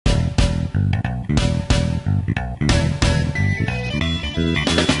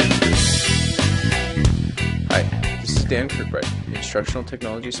Dan Kirkbride, Instructional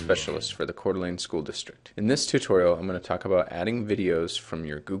Technology Specialist for the Coeur d'Alene School District. In this tutorial, I'm going to talk about adding videos from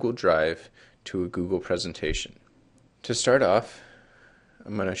your Google Drive to a Google presentation. To start off,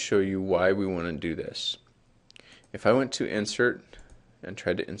 I'm going to show you why we want to do this. If I went to Insert and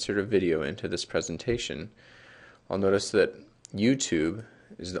tried to insert a video into this presentation, I'll notice that YouTube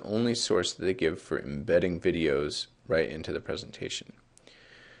is the only source that they give for embedding videos right into the presentation.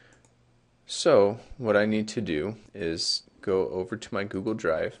 So what I need to do is go over to my Google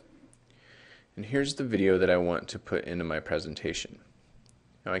Drive, and here's the video that I want to put into my presentation.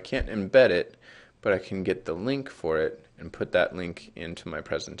 Now I can't embed it, but I can get the link for it and put that link into my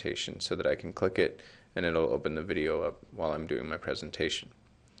presentation so that I can click it and it'll open the video up while I'm doing my presentation.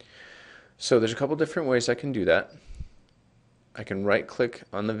 So there's a couple different ways I can do that. I can right click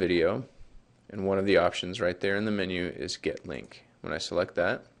on the video, and one of the options right there in the menu is Get Link. When I select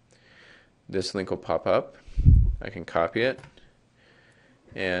that, this link will pop up. I can copy it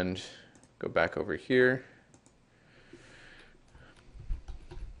and go back over here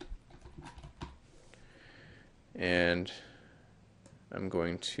and I'm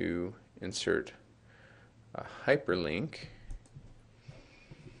going to insert a hyperlink,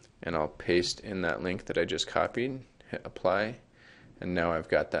 and I'll paste in that link that I just copied, hit apply, and now I've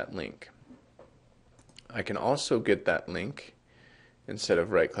got that link. I can also get that link instead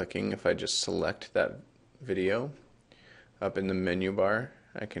of right-clicking. If I just select that video, up in the menu bar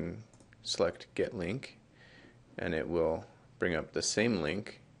I can select Get Link, and it will bring up the same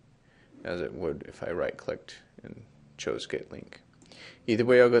link as it would if I right-clicked and chose Get Link. Either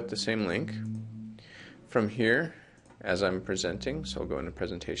way, I'll get the same link. From here, as I'm presenting, so I'll go into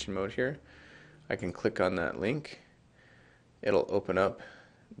presentation mode here, I can click on that link. It'll open up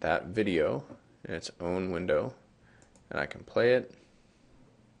that video in its own window, and I can play it.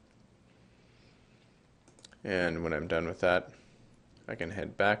 And when I'm done with that, I can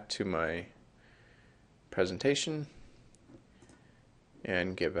head back to my presentation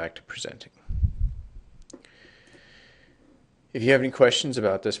and get back to presenting. If you have any questions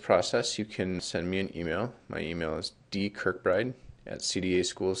about this process, you can send me an email. My email is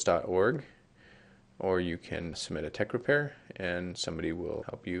dkirkbride@cdaschools.org, or you can submit a tech repair and somebody will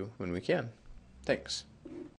help you when we can. Thanks.